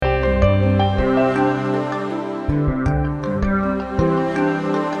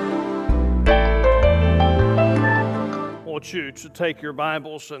invite you to take your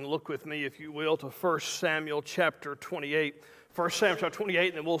Bibles and look with me, if you will, to 1 Samuel chapter 28. 1 Samuel chapter 28,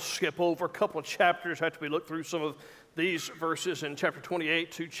 and then we'll skip over a couple of chapters after we look through some of these verses in chapter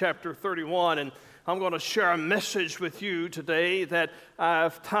 28 to chapter 31. And I'm going to share a message with you today that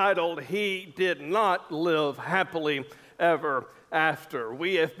I've titled, He Did Not Live Happily Ever After.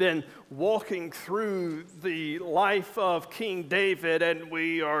 We have been walking through the life of King David, and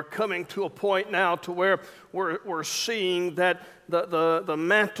we are coming to a point now to where we're seeing that the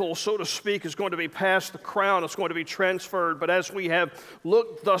mantle, so to speak, is going to be passed, the crown is going to be transferred. But as we have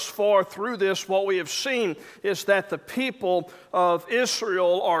looked thus far through this, what we have seen is that the people of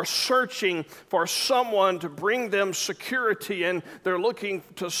Israel are searching for someone to bring them security, and they're looking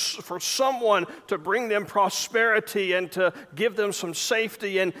for someone to bring them prosperity and to give them some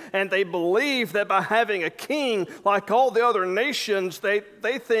safety, and they believe that by having a king like all the other nations, they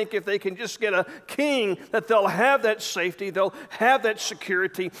think if they can just get a king that they'll have that safety, they'll have that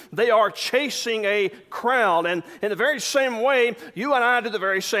security. They are chasing a crown, and in the very same way, you and I do the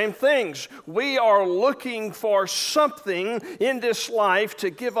very same things. We are looking for something in this life to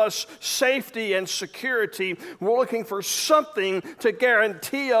give us safety and security. We're looking for something to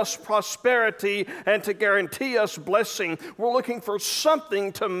guarantee us prosperity and to guarantee us blessing. We're looking for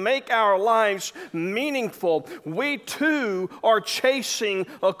something to make our lives meaningful. We too are chasing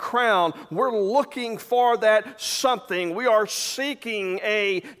a crown. We're looking for that something. We are seeking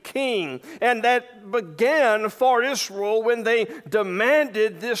a king. And that began for Israel when they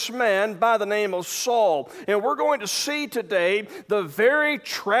demanded this man by the name of Saul. And we're going to see today the very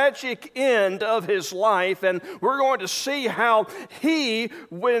tragic end of his life, and we're going to see how he,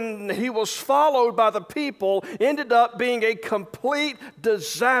 when he was followed by the people, ended up being a complete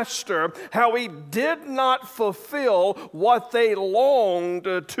disaster, how he did not fulfill what they longed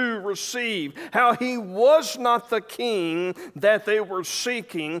to receive, how he was not the king that they were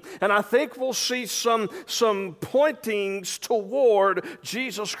seeking. And I think we'll see some pointings toward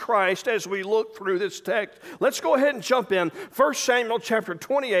Jesus Christ as we look through this text. Let's go ahead and jump in. 1 Samuel chapter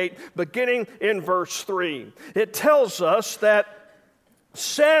 28, beginning in verse 3. It tells us that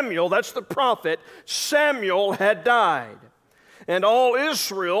Samuel, that's the prophet, Samuel had died. And all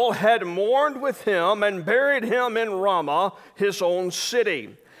Israel had mourned with him and buried him in Ramah, his own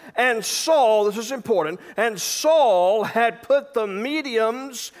city. And Saul, this is important, and Saul had put the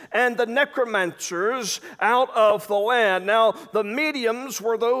mediums and the necromancers out of the land. Now, the mediums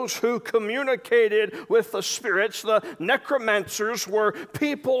were those who communicated with the spirits. The necromancers were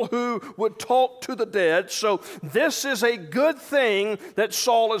people who would talk to the dead. So this is a good thing that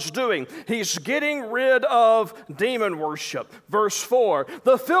Saul is doing. He's getting rid of demon worship. Verse 4,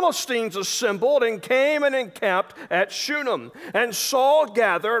 the Philistines assembled and came and encamped at Shunem. And Saul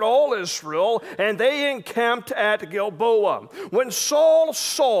gathered all Israel, and they encamped at Gilboa. When Saul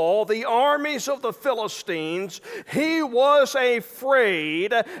saw the armies of the Philistines, he was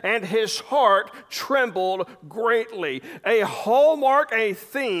afraid, and his heart trembled greatly. A hallmark, a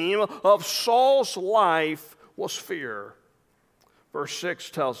theme of Saul's life was fear. Verse 6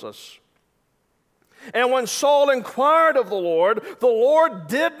 tells us, and when Saul inquired of the Lord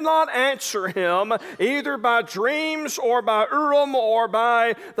did not answer him, either by dreams or by Urim or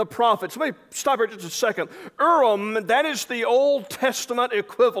by the prophets. Let me stop here just a second. Urim, that is the Old Testament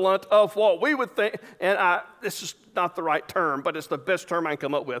equivalent of what we would think, and this is not the right term, but it's the best term I can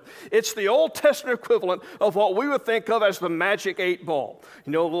come up with. It's the Old Testament equivalent of what we would think of as the magic 8 ball.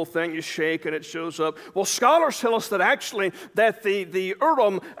 You know, a little thing you shake and it shows up. Well, scholars tell us that the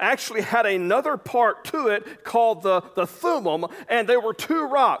Urim actually had another part to it called the Thummim, and there were 2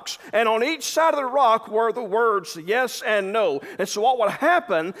 rocks. And on each side of the rock were the words yes and no. And so what would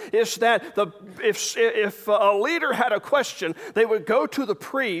happen is that if a leader had a question, they would go to the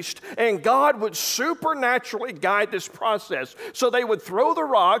priest, and God would supernaturally guide this process. So they would throw the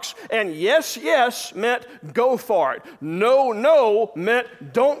rocks, and yes, yes meant go for it. No, no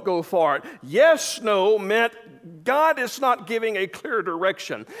meant don't go for it. Yes, no meant God is not giving a clear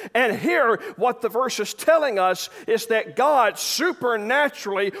direction. And here, what the verse is telling us is that God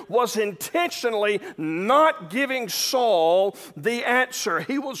supernaturally was intentionally not giving Saul the answer.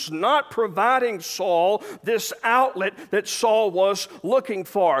 He was not providing Saul this outlet that Saul was looking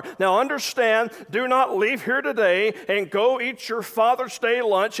for. Now understand, do not leave here today and go eat your Father's Day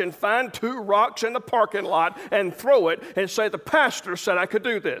lunch and find 2 rocks in the parking lot and throw it and say, the pastor said I could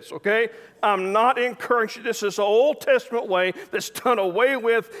do this, okay? I'm not encouraging. This is the Old Testament way that's done away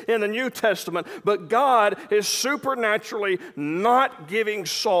with in the New Testament. But God is supernaturally not giving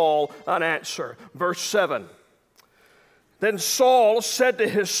Saul an answer. Verse 7. Then Saul said to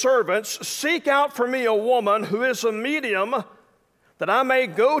his servants, "Seek out for me a woman who is a medium, that I may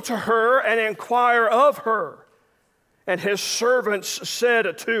go to her and inquire of her." And his servants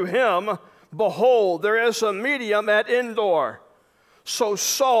said to him, "Behold, there is a medium at Endor." So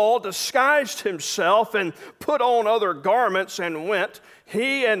Saul disguised himself and put on other garments and went,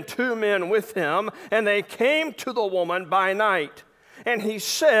 he and 2 men with him, and they came to the woman by night. And he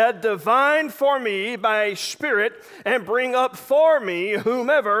said, "Divine for me by a spirit, and bring up for me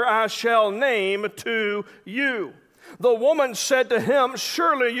whomever I shall name to you." The woman said to him,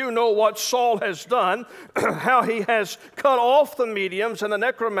 "Surely you know what Saul has done, how he has cut off the mediums and the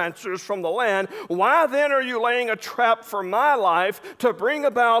necromancers from the land. Why then are you laying a trap for my life to bring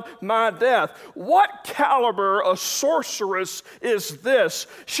about my death? What caliber of sorceress is this?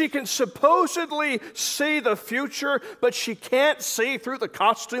 She can supposedly see the future, but she can't see through the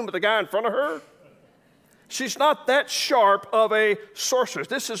costume of the guy in front of her? She's not that sharp of a sorceress."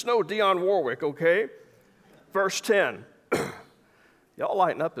 This is no Dionne Warwick, okay? Verse 10. Y'all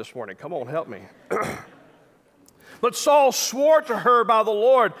lighten up this morning. Come on, help me. But Saul swore to her by the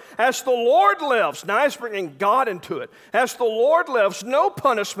Lord, "As the Lord lives," now he's bringing God into it, "as the Lord lives, no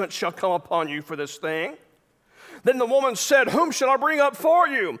punishment shall come upon you for this thing." Then the woman said, "Whom shall I bring up for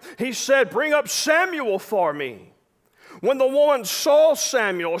you?" He said, "Bring up Samuel for me." When the woman saw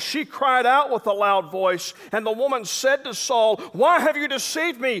Samuel, she cried out with a loud voice, and the woman said to Saul, "Why have you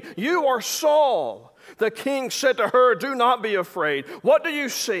deceived me? You are Saul." The king said to her, "Do not be afraid. What do you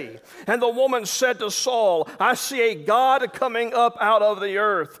see?" And the woman said to Saul, "I see a God coming up out of the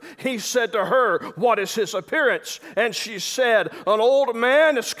earth." He said to her, "What is his appearance?" And she said, "An old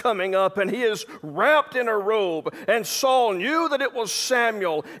man is coming up, and he is wrapped in a robe." And Saul knew that it was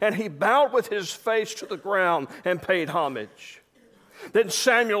Samuel, and he bowed with his face to the ground and paid homage. Then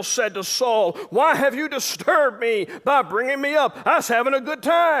Samuel said to Saul, "Why have you disturbed me by bringing me up? I was having a good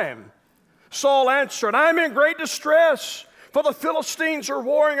time." Saul answered, "I am in great distress, for the Philistines are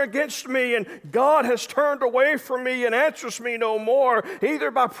warring against me, and God has turned away from me and answers me no more,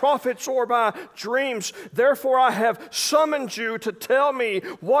 either by prophets or by dreams. Therefore I have summoned you to tell me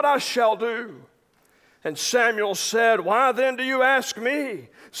what I shall do." And Samuel said, "Why then do you ask me,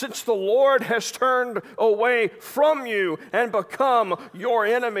 since the Lord has turned away from you and become your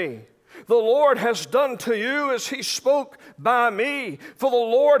enemy? The Lord has done to you as he spoke by me, for the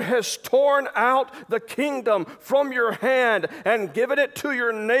Lord has torn out the kingdom from your hand and given it to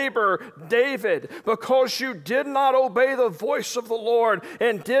your neighbor David, because you did not obey the voice of the Lord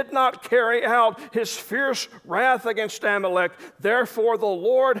and did not carry out his fierce wrath against Amalek. Therefore the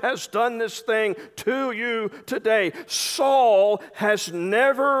Lord has done this thing to you today." Saul has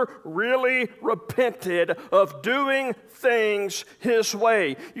never really repented of doing things his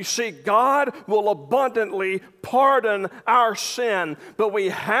way. You see, God will abundantly pardon our sin, but we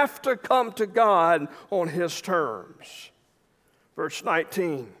have to come to God on his terms. Verse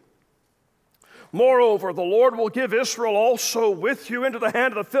 19. "Moreover, the Lord will give Israel also with you into the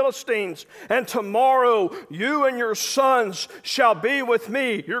hand of the Philistines, and tomorrow you and your sons shall be with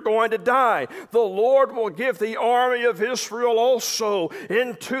me." You're going to die. "The Lord will give the army of Israel also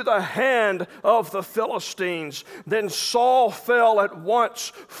into the hand of the Philistines." Then Saul fell at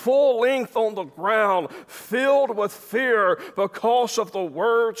once full length on the ground, filled with fear because of the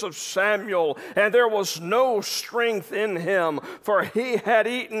words of Samuel, and there was no strength in him, for he had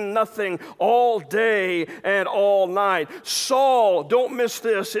eaten nothing all day and all night. Saul, don't miss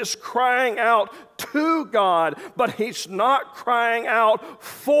this, is crying out to God, but he's not crying out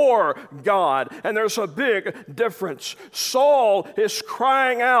for God. And there's a big difference. Saul is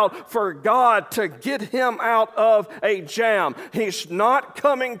crying out for God to get him out of a jam. He's not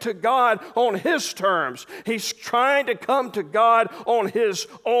coming to God on his terms. He's trying to come to God on his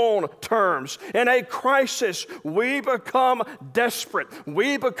own terms. In a crisis, we become desperate.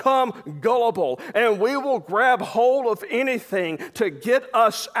 We become gullible, and we will grab hold of anything to get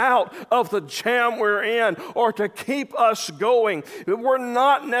us out of the jam we're in or to keep us going. We're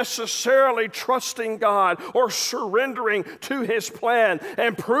not necessarily trusting God or surrendering to his plan.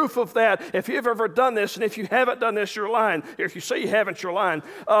 And proof of that, if you've ever done this, and if you haven't done this, you're lying. If you say you haven't, you're lying.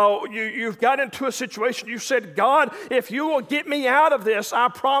 You've got into a situation, you said, "God, if you will get me out of this, I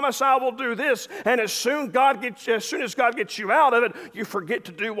promise I will do this." And as soon as God gets you out of it, you forget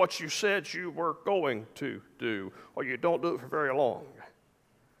to do what you said you were going to do, or you don't do it for very long.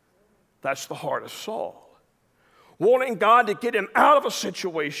 That's the heart of Saul. Wanting God to get him out of a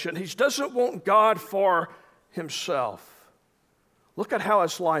situation, he doesn't want God for himself. Look at how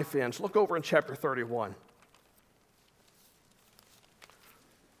his life ends. Look over in chapter 31.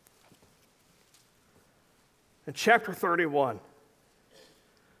 In chapter 31,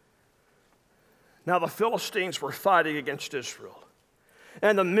 now the Philistines were fighting against Israel.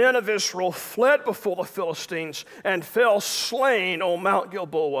 And the men of Israel fled before the Philistines and fell slain on Mount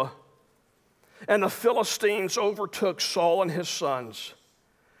Gilboa. And the Philistines overtook Saul and his sons.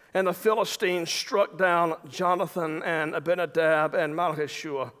 And the Philistines struck down Jonathan and Abinadab and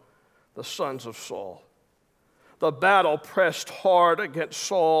Malchishua, the sons of Saul. The battle pressed hard against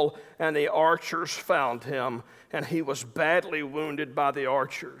Saul, and the archers found him, and he was badly wounded by the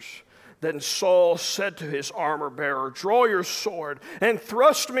archers. Then Saul said to his armor-bearer, "Draw your sword and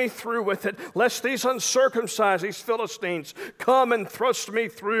thrust me through with it, lest these uncircumcised, these Philistines, come and thrust me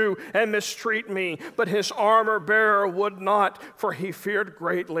through and mistreat me." But his armor-bearer would not, for he feared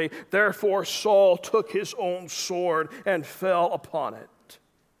greatly. Therefore Saul took his own sword and fell upon it.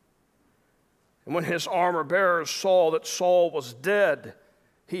 And when his armor-bearer saw that Saul was dead,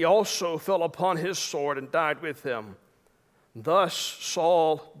 he also fell upon his sword and died with him. Thus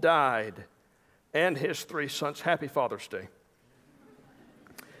Saul died, and his 3 sons. Happy Father's Day.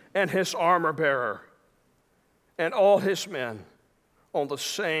 And his armor-bearer, and all his men, on the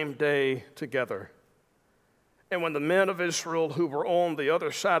same day together. And when the men of Israel who were on the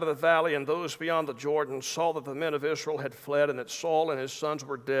other side of the valley and those beyond the Jordan saw that the men of Israel had fled and that Saul and his sons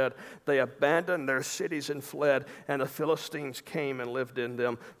were dead, they abandoned their cities and fled, and the Philistines came and lived in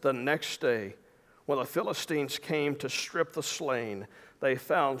them. The next day, when the Philistines came to strip the slain, they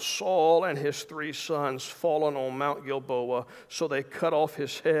found Saul and his 3 sons fallen on Mount Gilboa. So they cut off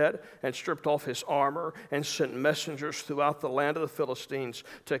his head and stripped off his armor and sent messengers throughout the land of the Philistines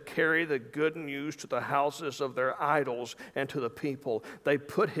to carry the good news to the houses of their idols and to the people. They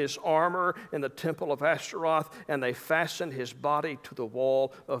put his armor in the temple of Ashtaroth, and they fastened his body to the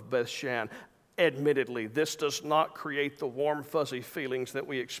wall of Bethshan. Admittedly, this does not create the warm, fuzzy feelings that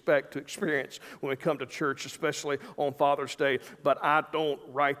we expect to experience when we come to church, especially on Father's Day. But I don't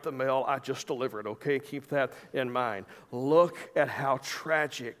write the mail, I just deliver it, okay? Keep that in mind. Look at how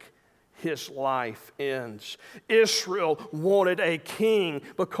tragic his life ends. Israel wanted a king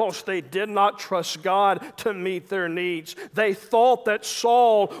because they did not trust God to meet their needs. They thought that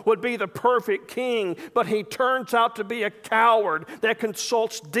Saul would be the perfect king, but he turns out to be a coward that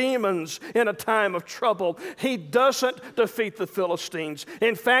consults demons in a time of trouble. He doesn't defeat the Philistines.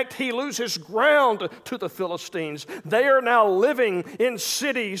 In fact, he loses ground to the Philistines. They are now living in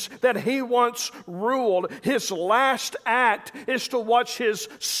cities that he once ruled. His last act is to watch his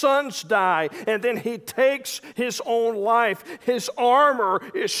sons die, and then he takes his own life. His armor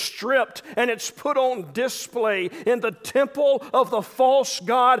is stripped and it's put on display in the temple of the false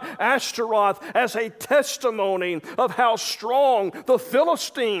god Ashtaroth as a testimony of how strong the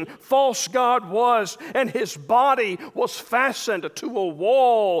Philistine false god was, and his body was fastened to a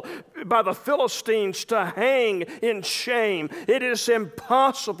wall by the Philistines to hang in shame. It is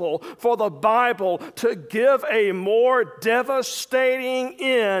impossible for the Bible to give a more devastating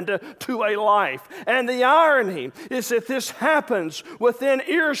end to a life. And the irony is that this happens within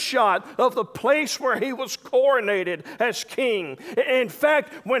earshot of the place where he was coronated as king. In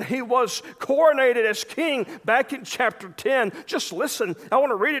fact, when he was coronated as king back in chapter 10, just listen, I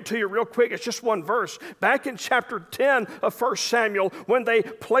want to read it to you real quick. It's just one verse. Back in chapter 10 of 1 Samuel, when they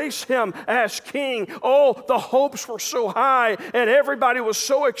placed him as king, oh, the hopes were so high and everybody was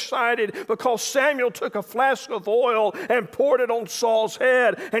so excited because Samuel took a flask of oil and poured it on Saul's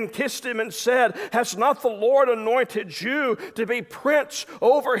head and kissed him and said, "Has not the Lord anointed you to be prince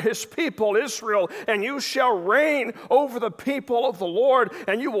over his people Israel? And you shall reign over the people of the Lord,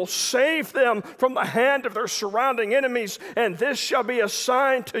 and you will save them from the hand of their surrounding enemies. And this shall be a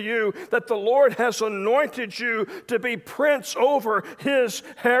sign to you that the Lord has anointed you to be prince over his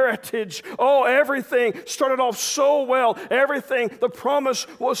heritage." Oh, everything started off so well. Everything, the promise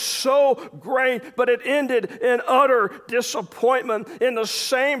was so great, but it ended in utter disappointment in the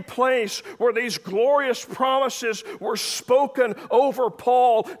same place where these glorious promises were spoken over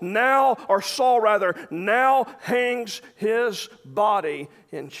Saul now hangs his body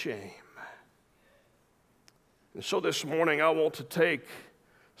in shame. And so this morning I want to take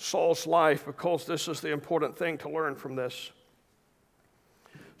Saul's life because this is the important thing to learn from this.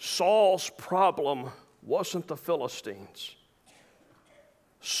 Saul's problem wasn't the Philistines.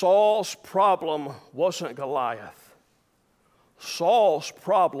 Saul's problem wasn't Goliath. Saul's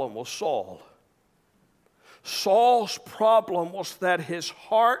problem was Saul. Saul's problem was that his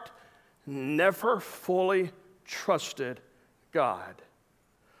heart never fully trusted God.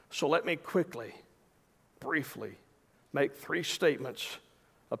 So let me quickly, briefly, make 3 statements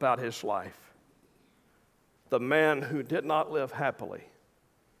about his life. The man who did not live happily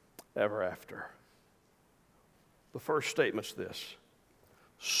ever after. The first statement's this: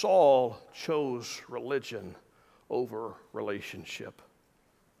 Saul chose religion over relationship.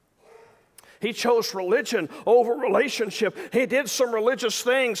 He chose religion over relationship. He did some religious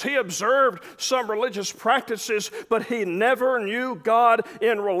things. He observed some religious practices, but he never knew God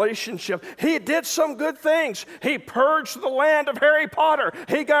in relationship. He did some good things. He purged the land of Harry Potter.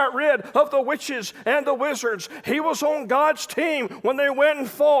 He got rid of the witches and the wizards. He was on God's team when they went and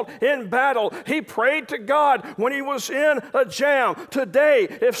fought in battle. He prayed to God when he was in a jam. Today,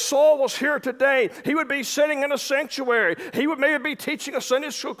 if Saul was here today, he would be sitting in a sanctuary. He would maybe be teaching a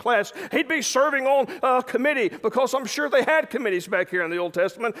Sunday school class. He'd be serving on a committee, because I'm sure they had committees back here in the Old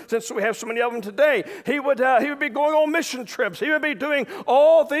Testament, since we have so many of them today. He would be going on mission trips. He would be doing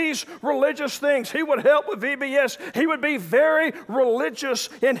all these religious things. He would help with VBS. He would be very religious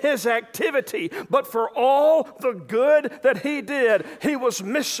in his activity. But for all the good that he did, he was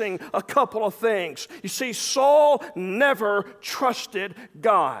missing a couple of things. You see, Saul never trusted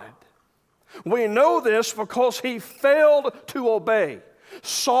God. We know this because he failed to obey.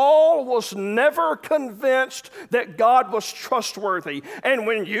 Saul was never convinced that God was trustworthy. And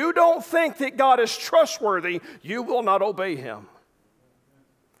when you don't think that God is trustworthy, you will not obey him.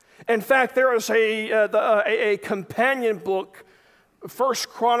 In fact, there is a companion book. 1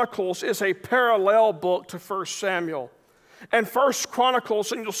 Chronicles is a parallel book to 1 Samuel. And 1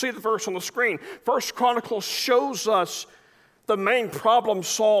 Chronicles, and you'll see the verse on the screen, 1 Chronicles shows us the main problem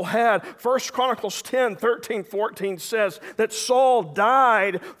Saul had. 1 Chronicles 10, 13, 14 says that Saul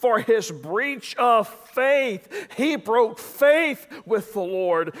died for his breach of faith. He broke faith with the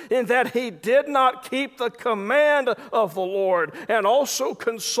Lord in that he did not keep the command of the Lord, and also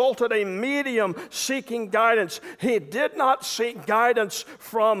consulted a medium seeking guidance. He did not seek guidance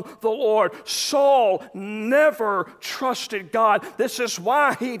from the Lord. Saul never trusted God. This is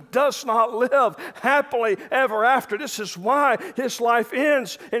why he does not live happily ever after. This is why his life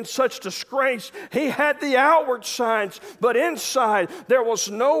ends in such disgrace. He had the outward signs, but inside there was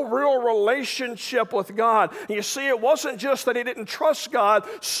no real relationship with God. You see, it wasn't just that he didn't trust God.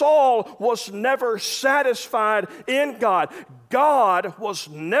 Saul was never satisfied in God. God was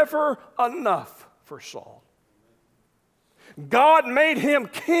never enough for Saul. God made him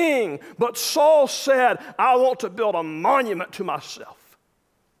king, but Saul said, I want to build a monument to myself.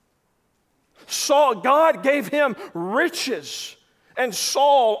 God gave him riches, and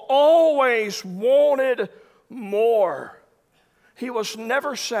Saul always wanted more. He was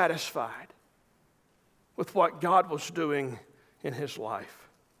never satisfied with what God was doing in his life.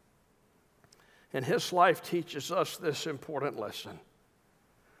 And his life teaches us this important lesson.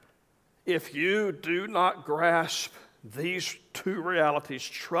 If you do not grasp these two realities,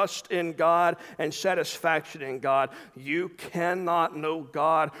 trust in God and satisfaction in God, you cannot know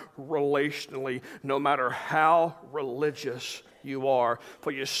God relationally, no matter how religious you are. For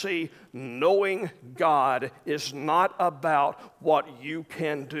you see, knowing God is not about what you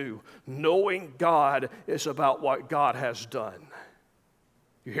can do. Knowing God is about what God has done.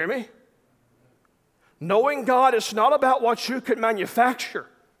 You hear me? Knowing God is not about what you can manufacture.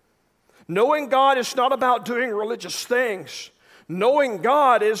 Knowing God is not about doing religious things. Knowing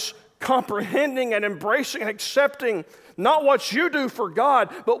God is comprehending and embracing and accepting not what you do for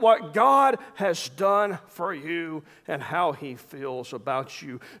God, but what God has done for you and how he feels about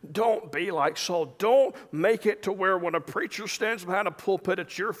you. Don't be like Saul. Don't make it to where when a preacher stands behind a pulpit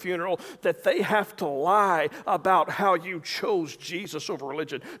at your funeral that they have to lie about how you chose Jesus over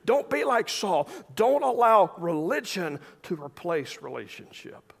religion. Don't be like Saul. Don't allow religion to replace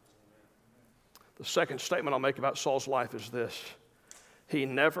relationship. The second statement I'll make about Saul's life is this: he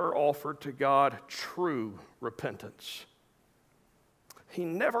never offered to God true repentance. He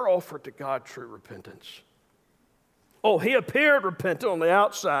never offered to God true repentance. Oh, he appeared repentant on the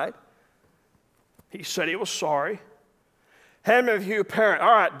outside. He said he was sorry. How many of you parents,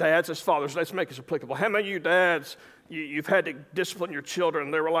 all right, dads, as fathers, let's make this applicable. How many of you dads, you've had to discipline your children,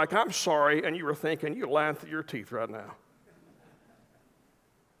 and they were like, I'm sorry, and you were thinking, you're lying through your teeth right now?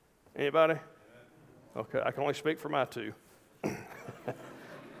 Anybody? Okay, I can only speak for my two.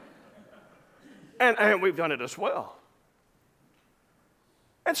 and we've done it as well.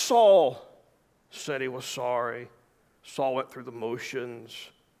 And Saul said he was sorry. Saul went through the motions,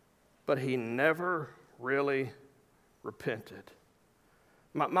 but he never really repented.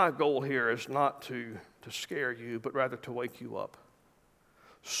 My goal here is not to scare you, but rather to wake you up.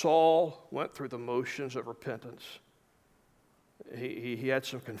 Saul went through the motions of repentance. He had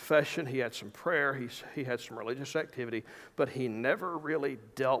some confession, he had some prayer, he had some religious activity, but he never really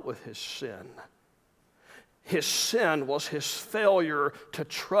dealt with his sin. His sin was his failure to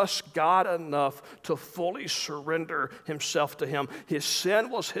trust God enough to fully surrender himself to him. His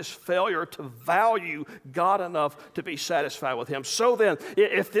sin was his failure to value God enough to be satisfied with him. So then,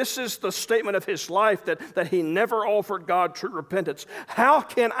 if this is the statement of his life that he never offered God true repentance, how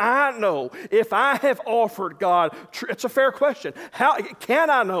can I know if I have offered God true? It's a fair question. How can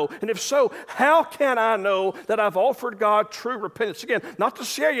I know? And if so, how can I know that I've offered God true repentance? Again, not to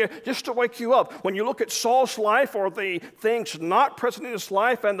scare you, just to wake you up. When you look at Saul's life or the things not present in his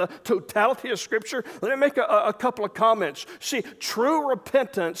life and the totality of Scripture, let me make a couple of comments. See, true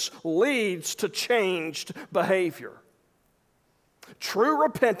repentance leads to changed behavior. True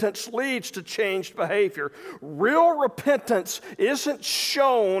repentance leads to changed behavior. Real repentance isn't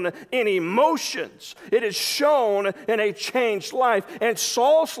shown in emotions. It is shown in a changed life. And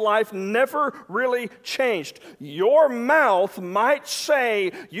Saul's life never really changed. Your mouth might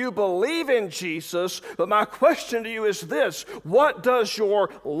say you believe in Jesus, but my question to you is this: what does your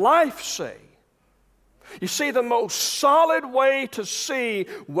life say? You see, the most solid way to see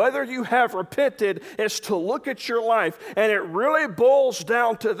whether you have repented is to look at your life. And it really boils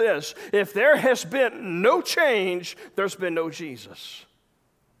down to this: if there has been no change, there's been no Jesus.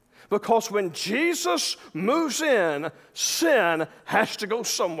 Because when Jesus moves in, sin has to go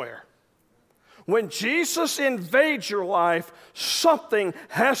somewhere. When Jesus invades your life, something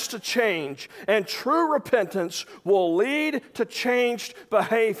has to change, and true repentance will lead to changed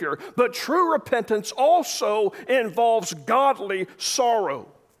behavior. But true repentance also involves godly sorrow.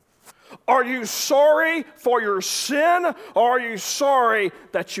 Are you sorry for your sin, or are you sorry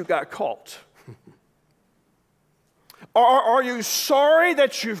that you got caught? Are you sorry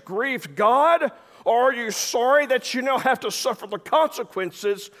that you've grieved God? Or are you sorry that you now have to suffer the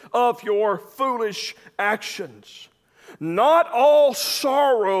consequences of your foolish actions? Not all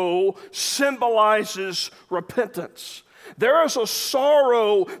sorrow symbolizes repentance. There is a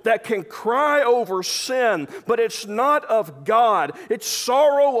sorrow that can cry over sin, but it's not of God. It's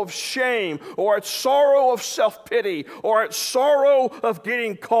sorrow of shame, or it's sorrow of self-pity, or it's sorrow of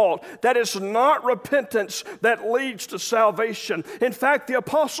getting caught. That is not repentance that leads to salvation. In fact, the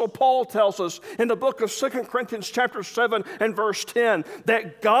Apostle Paul tells us in the book of 2 Corinthians chapter 7 and verse 10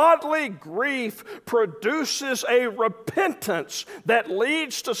 that godly grief produces a repentance that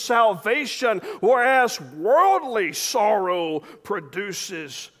leads to salvation, whereas worldly sorrow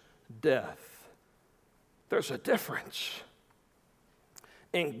produces death. There's a difference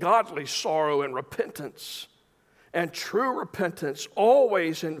in godly sorrow and repentance. And true repentance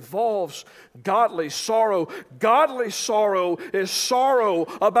always involves godly sorrow. Godly sorrow is sorrow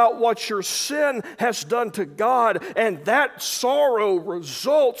about what your sin has done to God, and that sorrow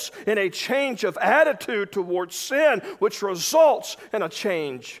results in a change of attitude towards sin, which results in a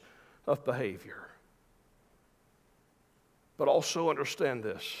change of behavior. But also understand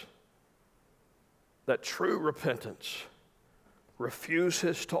this, that true repentance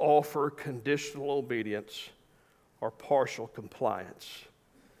refuses to offer conditional obedience or partial compliance.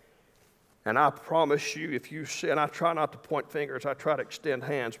 And I promise you, if you sin, I try not to point fingers, I try to extend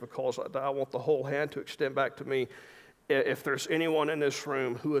hands because I want the whole hand to extend back to me. If there's anyone in this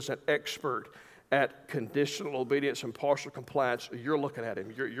room who is an expert at conditional obedience and partial compliance, you're looking at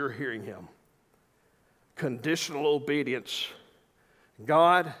him, you're hearing him. Conditional obedience.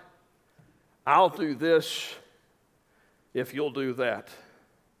 God, I'll do this if you'll do that.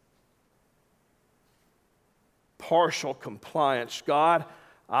 Partial compliance. God,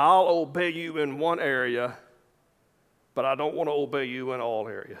 I'll obey you in one area, but I don't want to obey you in all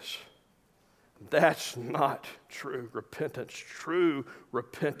areas. That's not true repentance. True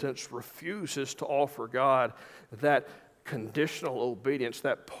repentance refuses to offer God that conditional obedience,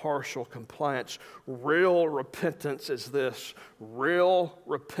 that partial compliance. Real repentance is this. Real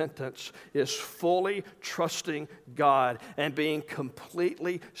repentance is fully trusting God and being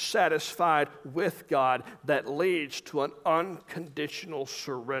completely satisfied with God that leads to an unconditional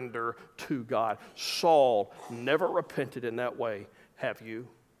surrender to God. Saul never repented in that way. Have you?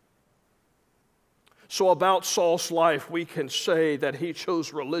 So about Saul's life, we can say that he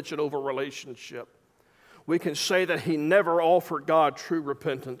chose religion over relationship. We can say that he never offered God true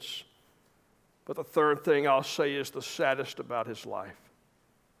repentance. But the third thing I'll say is the saddest about his life.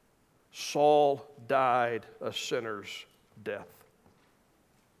 Saul died a sinner's death.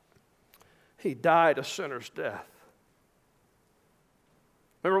 He died a sinner's death.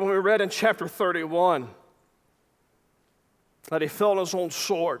 Remember when we read in chapter 31 that he fell on his own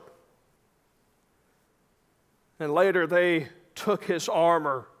sword. And later they took his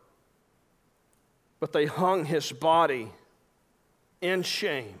armor, but they hung his body in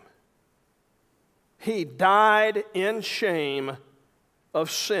shame. he died in shame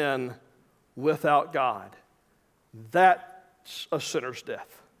of sin without God. That's a sinner's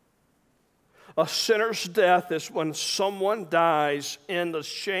death. A sinner's death is when someone dies in the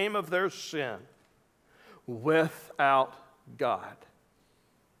shame of their sin without God.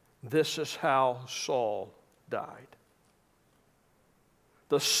 This is how Saul died.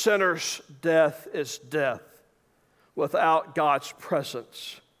 The sinner's death is death without God's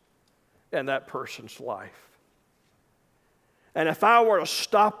presence in that person's life. And if I were to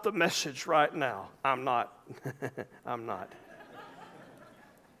stop the message right now, I'm not. I'm not.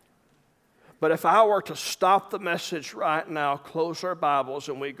 But if I were to stop the message right now, close our Bibles,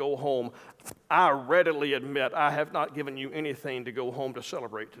 and we go home, I readily admit I have not given you anything to go home to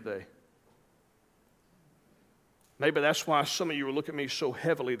celebrate today. Maybe that's why some of you are looking at me so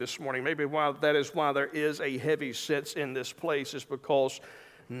heavily this morning. Maybe that is why there is a heavy sense in this place, is because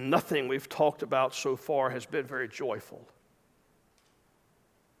nothing we've talked about so far has been very joyful.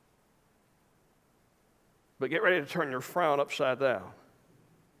 But get ready to turn your frown upside down.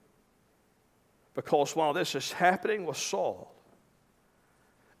 Because while this is happening with Saul,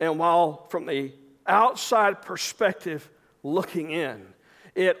 and while from the outside perspective looking in,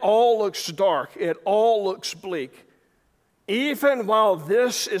 it all looks dark, it all looks bleak, even while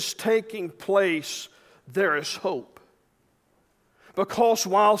this is taking place, there is hope. Because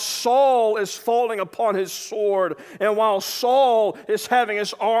while Saul is falling upon his sword, and while Saul is having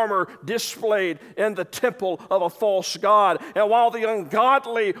his armor displayed in the temple of a false god, and while the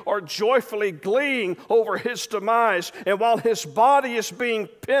ungodly are joyfully gleeing over his demise, and while his body is being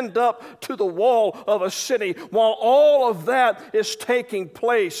pinned up to the wall of a city, while all of that is taking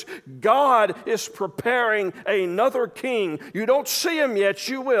place, God is preparing another king. You don't see him yet,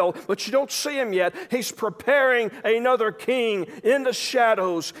 you will, but you don't see him yet. He's preparing another king in the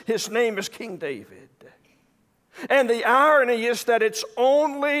shadows. His name is King David. And the irony is that it's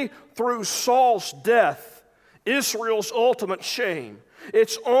only through Saul's death, Israel's ultimate shame,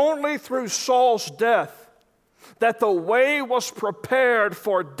 it's only through Saul's death that the way was prepared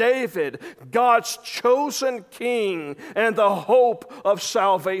for David, God's chosen king, and the hope of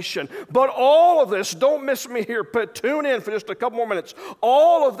salvation. But all of this, don't miss me here, but tune in for just a couple more minutes.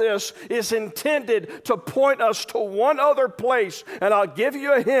 All of this is intended to point us to one other place, and I'll give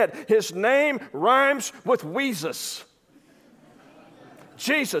you a hint. His name rhymes with Weezus.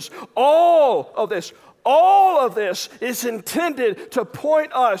 Jesus. All of this is intended to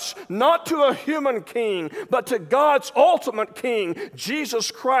point us not to a human king, but to God's ultimate king,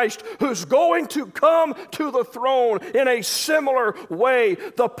 Jesus Christ, who's going to come to the throne in a similar way.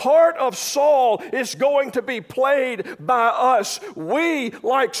 The part of Saul is going to be played by us. We,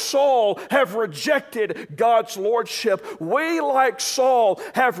 like Saul, have rejected God's lordship. We, like Saul,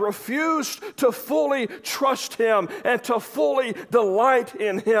 have refused to fully trust him and to fully delight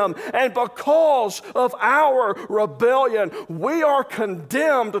in him. And because of our rebellion, we are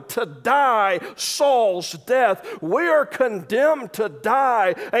condemned to die Saul's death. We are condemned to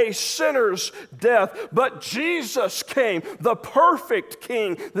die a sinner's death. But Jesus came, the perfect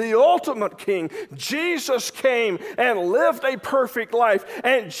king, the ultimate king. Jesus came and lived a perfect life.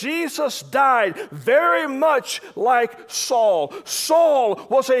 And Jesus died very much like Saul. Saul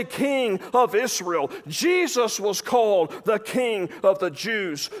was a king of Israel. Jesus was called the King of the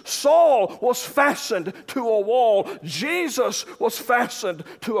Jews. Saul was fastened to a wall. Jesus was fastened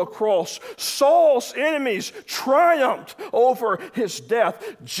to a cross. Saul's enemies triumphed over his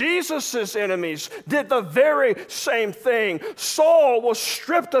death. Jesus' enemies did the very same thing. Saul was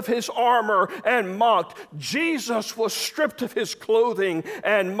stripped of his armor and mocked. Jesus was stripped of his clothing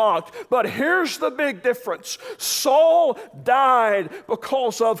and mocked. But here's the big difference. Saul died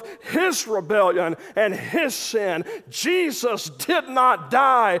because of his rebellion and his sin. Jesus did not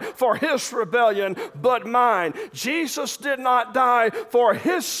die for his rebellion, but mine. Jesus did not die for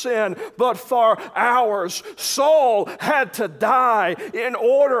his sin, but for ours. Saul had to die in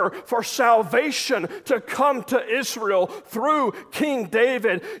order for salvation to come to Israel through King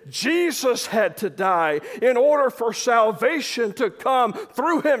David. Jesus had to die in order for salvation to come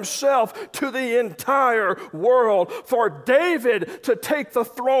through himself to the entire world. For David to take the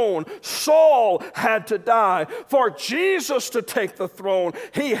throne, Saul had to die. For Jesus to take the throne,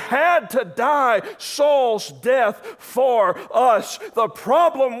 he had to die Saul's death for us. The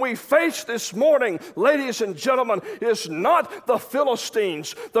problem we face this morning, ladies and gentlemen, is not the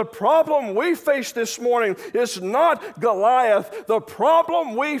Philistines. The problem we face this morning is not Goliath. The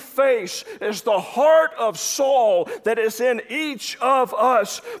problem we face is the heart of Saul that is in each of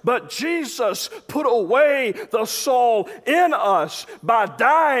us. But Jesus put away the Saul in us by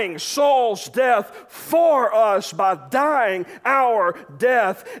dying Saul's death for us, by dying our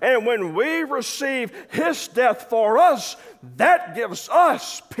death. And when we receive his death for us, that gives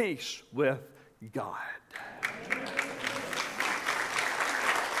us peace with God.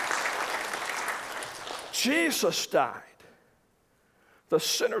 Jesus died the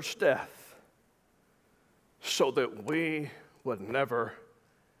sinner's death so that we would never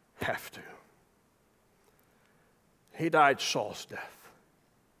have to. He died Saul's death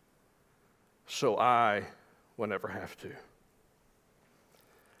so I will never have to.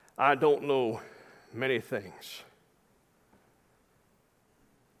 I don't know many things,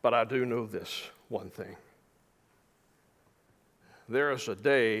 but I do know this one thing. There is a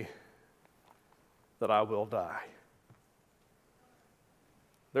day that I will die.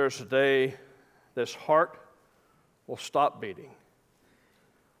 There's a day this heart will stop beating.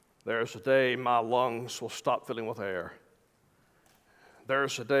 There's a day my lungs will stop filling with air.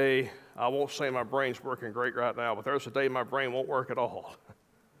 There's a day, I won't say my brain's working great right now, but there's a day my brain won't work at all.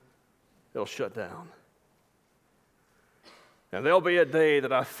 It'll shut down. And there'll be a day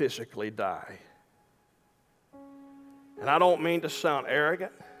that I physically die. And I don't mean to sound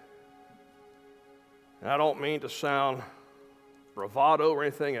arrogant. And I don't mean to sound bravado or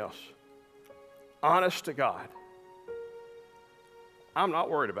anything else. Honest to God, I'm not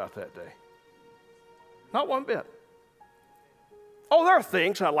worried about that day. Not one bit. Oh, there are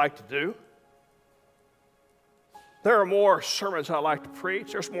things I like to do. There are more sermons I like to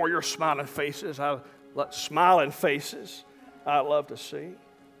preach. There's more of your smiling faces. Smiling faces I love to see.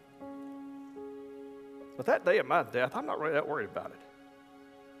 But that day of my death, I'm not really that worried about it.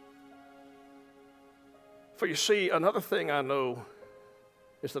 For you see, another thing I know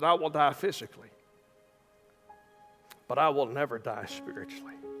is that I will die physically, but I will never die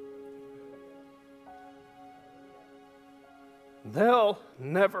spiritually. There'll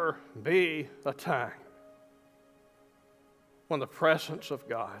never be a time when the presence of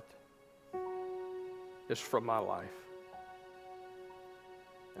God is from my life.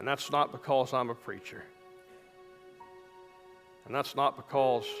 And that's not because I'm a preacher. And that's not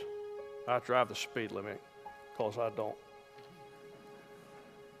because I drive the speed limit, because I don't.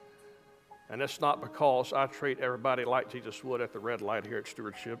 And it's not because I treat everybody like Jesus would at the red light here at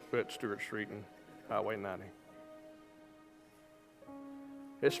Stewart Street and Highway 90.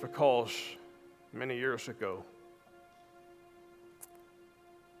 It's because many years ago,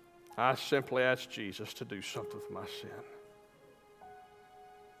 I simply asked Jesus to do something with my sin.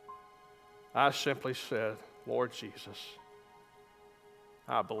 I simply said, Lord Jesus,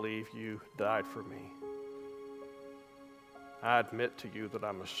 I believe you died for me. I admit to you that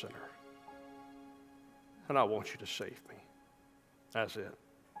I'm a sinner. And I want you to save me. That's it.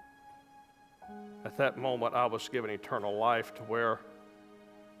 At that moment, I was given eternal life to where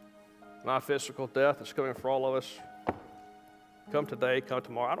my physical death is coming for all of us. Come today, come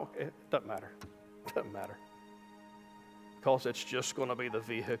tomorrow. It doesn't matter. It doesn't matter. Because it's just going to be the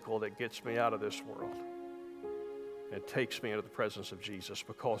vehicle that gets me out of this world. It takes me into the presence of Jesus,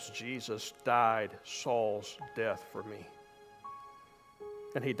 because Jesus died Saul's death for me.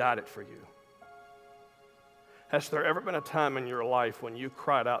 And he died it for you. Has there ever been a time in your life when you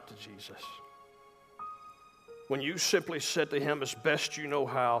cried out to Jesus? When you simply said to him as best you know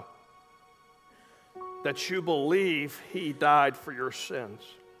how, that you believe he died for your sins?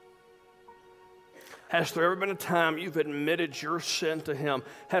 Has there ever been a time you've admitted your sin to him?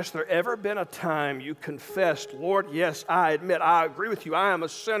 Has there ever been a time you confessed, Lord, yes, I admit, I agree with you, I am a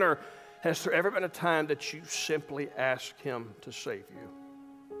sinner? Has there ever been a time that you simply asked him to save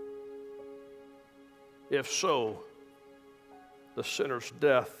you? If so, the sinner's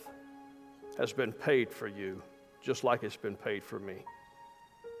death has been paid for you, just like it's been paid for me.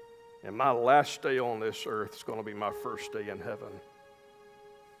 And my last day on this earth is going to be my first day in heaven.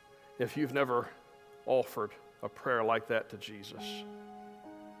 If you've never offered a prayer like that to Jesus,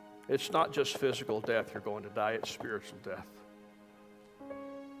 it's not just physical death you're going to die, it's spiritual death.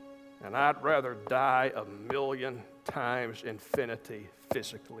 And I'd rather die 1,000,000 times infinity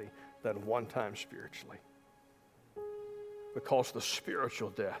physically than one time spiritually. Because the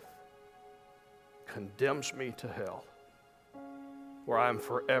spiritual death condemns me to hell, where I'm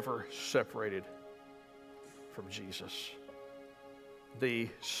forever separated from Jesus. The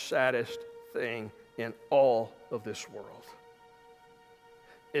saddest thing in all of this world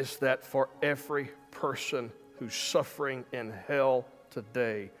is that for every person who's suffering in hell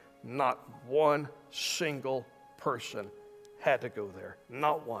today, not one single person had to go there.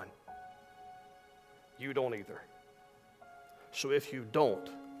 Not one. You don't either. So if you don't,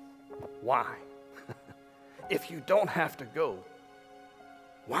 why? If you don't have to go,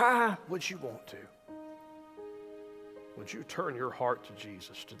 why would you want to? Would you turn your heart to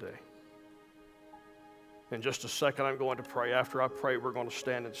Jesus today? In just a second, I'm going to pray. After I pray, we're going to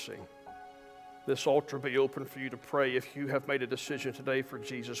stand and sing. This altar will be open for you to pray. If you have made a decision today for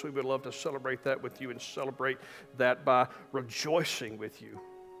Jesus, we would love to celebrate that with you and celebrate that by rejoicing with you.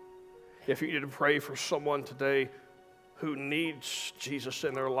 If you need to pray for someone today who needs Jesus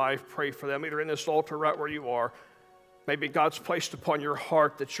in their life, pray for them, either in this altar right where you are. Maybe God's placed upon your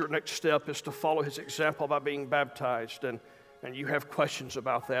heart that your next step is to follow his example by being baptized, and you have questions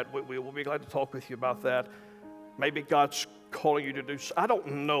about that. We will be glad to talk with you about that. Maybe God's calling you to do so. I don't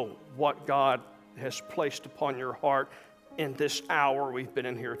know what God has placed upon your heart in this hour we've been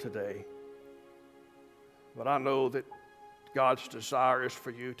in here today. But I know that God's desire is for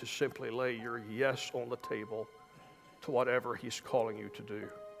you to simply lay your yes on the table to whatever he's calling you to do.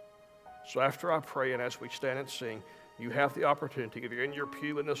 So after I pray and as we stand and sing, you have the opportunity, if you're in your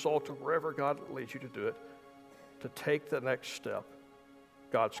pew, in this altar, wherever God leads you to do it, to take the next step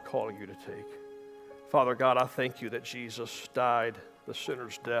God's calling you to take. Father God, I thank you that Jesus died the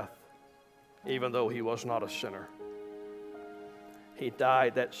sinner's death, even though he was not a sinner. He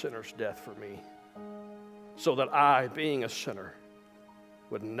died that sinner's death for me, so that I, being a sinner,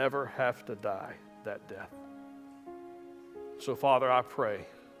 would never have to die that death. So, Father, I pray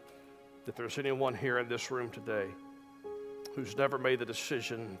that there's anyone here in this room today who's never made the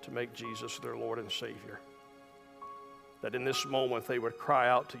decision to make Jesus their Lord and Savior, that in this moment they would cry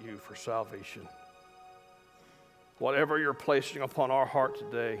out to you for salvation. Whatever you're placing upon our heart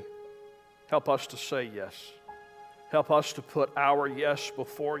today, help us to say yes. Help us to put our yes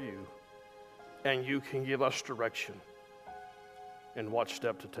before you, and you can give us direction in what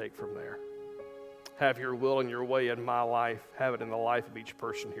step to take from there. Have your will and your way in my life. Have it in the life of each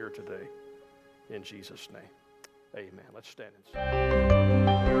person here today. In Jesus' name, amen. Let's stand and sing.